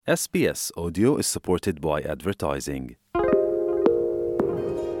SBS Audio is supported by advertising.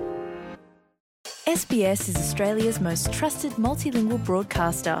 SBS is Australia's most trusted multilingual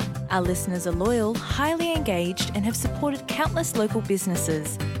broadcaster. Our listeners are loyal, highly engaged, and have supported countless local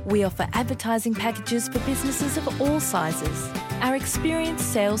businesses. We offer advertising packages for businesses of all sizes. Our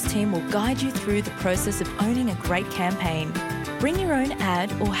experienced sales team will guide you through the process of owning a great campaign. Bring your own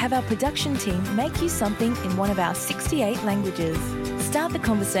ad or have our production team make you something in one of our 68 languages. Start the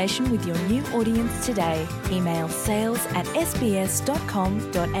conversation with your new audience today. Email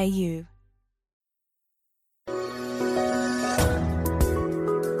sales@sbs.com.au.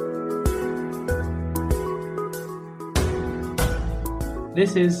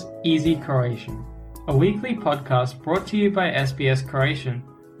 This is Easy Croatian, a weekly podcast brought to you by SBS Croatian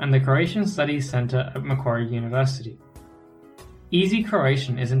and the Croatian Studies Centre at Macquarie University. Easy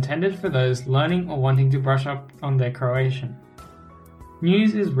Croatian is intended for those learning or wanting to brush up on their Croatian.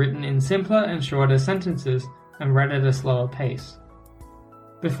 News is written in simpler and shorter sentences and read at a slower pace.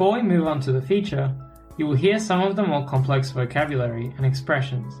 Before we move on to the feature, you will hear some of the more complex vocabulary and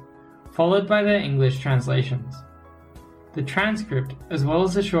expressions, followed by their English translations. The transcript, as well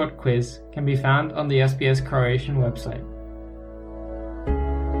as a short quiz, can be found on the SBS Croatian website.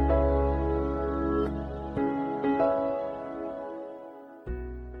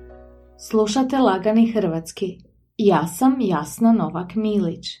 Slušate Lagani hrvatski. Ja sam Jasna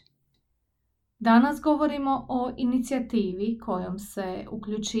Novak-Milić. Danas govorimo o inicijativi kojom se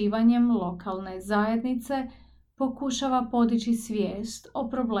uključivanjem lokalne zajednice pokušava podići svijest o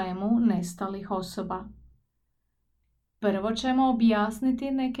problemu nestalih osoba. Prvo ćemo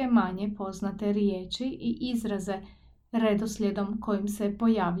objasniti neke manje poznate riječi i izraze redoslijedom kojim se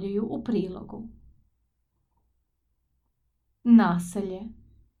pojavljuju u prilogu. Naselje.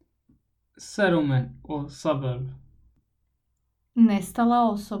 Settlement or suburb. Nestala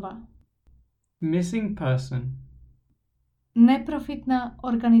osoba. Missing person. Neprofitna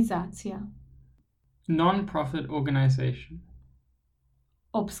organizacija. Non-profit organization.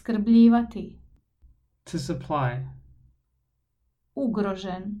 Opskrbljivati. To supply.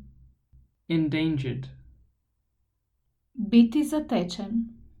 Ugrožen. Endangered. Biti zatečen.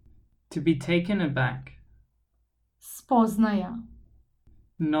 To be taken aback. Spoznaja.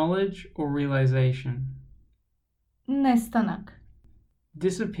 Knowledge or realization. Nestanak.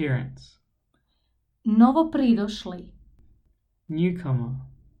 Disappearance. Novopridošli. Newcomer.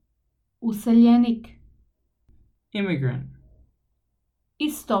 Useljenik. Immigrant.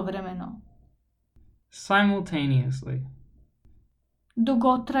 Istovremeno. Simultaneously.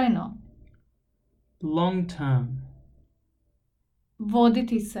 Dugotrajno. Long term.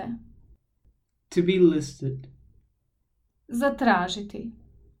 Voditi se. To be listed. Zatražiti.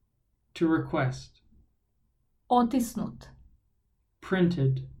 To request. Otisnut.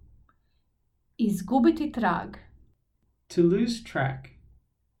 Printed. Izgubiti trag. To lose track.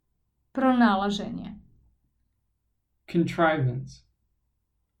 Pronalaženje. Contrivance.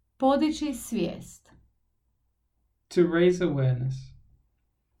 Podići svijest. To raise awareness.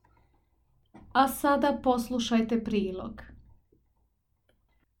 A sada poslušajte prilog.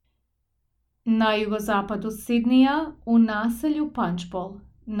 Na jugozapadu Sidneja, u naselju Punchbowl,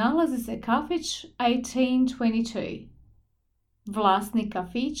 nalazi se kafić 1822. Vlasnik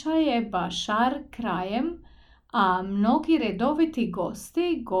kafića je Bashar Krajem, a mnogi redoviti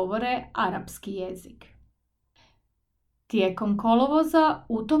gosti govore arapski jezik. Tijekom kolovoza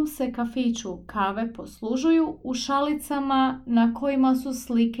u tom se kafiću kave poslužuju u šalicama na kojima su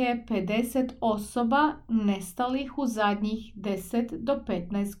slike 50 osoba nestalih u zadnjih 10 do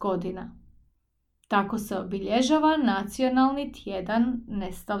 15 godina. Tako se obilježava Nacionalni tjedan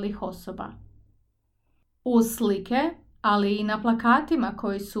nestalih osoba. Uz slike, ali i na plakatima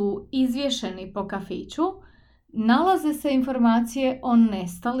koji su izvješeni po kafiću, nalaze se informacije o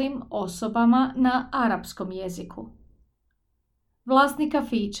nestalim osobama na arapskom jeziku. Vlasnik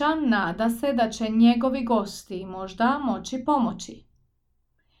kafića nada se da će njegovi gosti možda moći pomoći.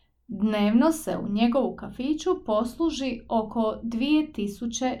 Dnevno se u njegovu kafiću posluži oko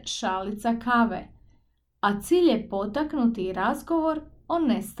 2000 šalica kave, a cilj je potaknuti razgovor o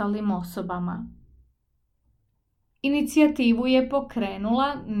nestalim osobama. Inicijativu je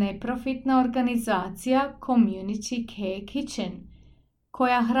pokrenula neprofitna organizacija Community Care Kitchen,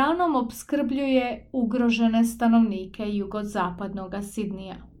 koja hranom opskrbljuje ugrožene stanovnike jugozapadnog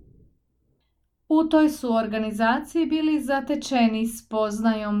Sidneja. U toj su organizaciji bili zatečeni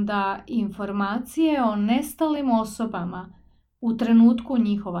spoznajom da informacije o nestalim osobama u trenutku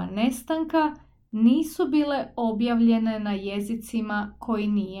njihova nestanka nisu bile objavljene na jezicima koji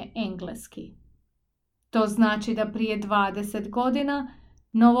nije engleski. To znači da prije 20 godina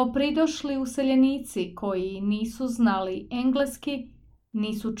Novopridošli useljenici koji nisu znali engleski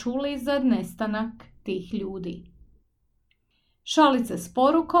nisu čuli za nestanak tih ljudi. Šalice s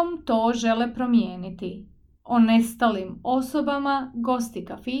porukom to žele promijeniti. O nestalim osobama gosti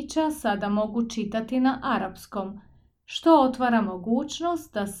kafića sada mogu čitati na arapskom, što otvara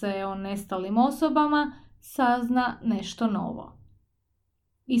mogućnost da se o nestalim osobama sazna nešto novo.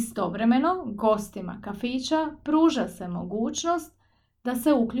 Istovremeno, gostima kafića pruža se mogućnost da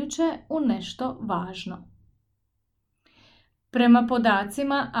se uključe u nešto važno. Prema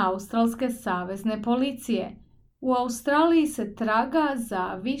podacima Australske savezne policije, u Australiji se traga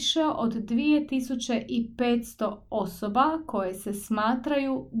za više od 2500 osoba koje se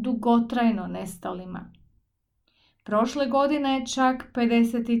smatraju dugotrajno nestalima. Prošle godine čak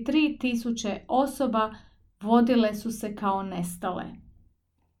 53.000 osoba vodile su se kao nestale.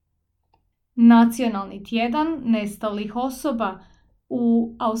 Nacionalni tjedan nestalih osoba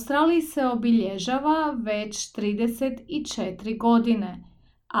u Australiji se obilježava već 34 godine,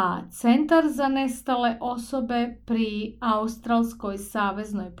 a Centar za nestale osobe pri Australskoj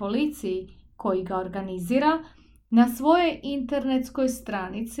saveznoj policiji, koji ga organizira, na svojoj internetskoj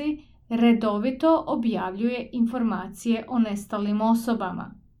stranici redovito objavljuje informacije o nestalim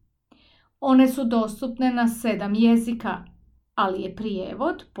osobama. One su dostupne na 7 jezika, ali je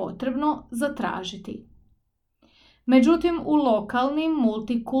prijevod potrebno zatražiti. Međutim, u lokalnim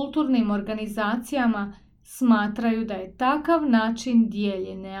multikulturnim organizacijama smatraju da je takav način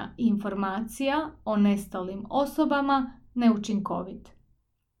dijeljenja informacija o nestalim osobama neučinkovit.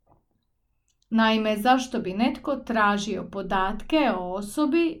 Naime, zašto bi netko tražio podatke o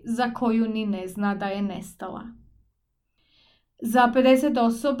osobi za koju ni ne zna da je nestala? Za 50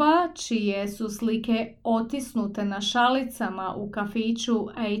 osoba čije su slike otisnute na šalicama u kafiću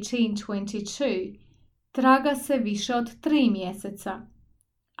 1822 traga se više od 3 mjeseca,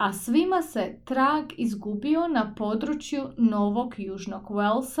 a svima se trag izgubio na području Novog Južnog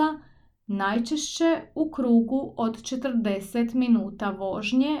Walesa, najčešće u krugu od 40 minuta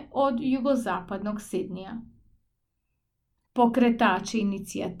vožnje od jugozapadnog Sidnija. Pokretači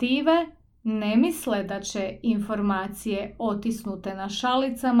inicijative ne misle da će informacije otisnute na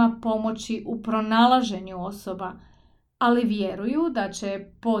šalicama pomoći u pronalaženju osoba, ali vjeruju da će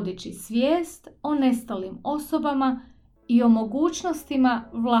podići svijest o nestalim osobama i o mogućnostima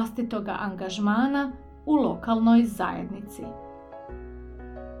vlastitoga angažmana u lokalnoj zajednici.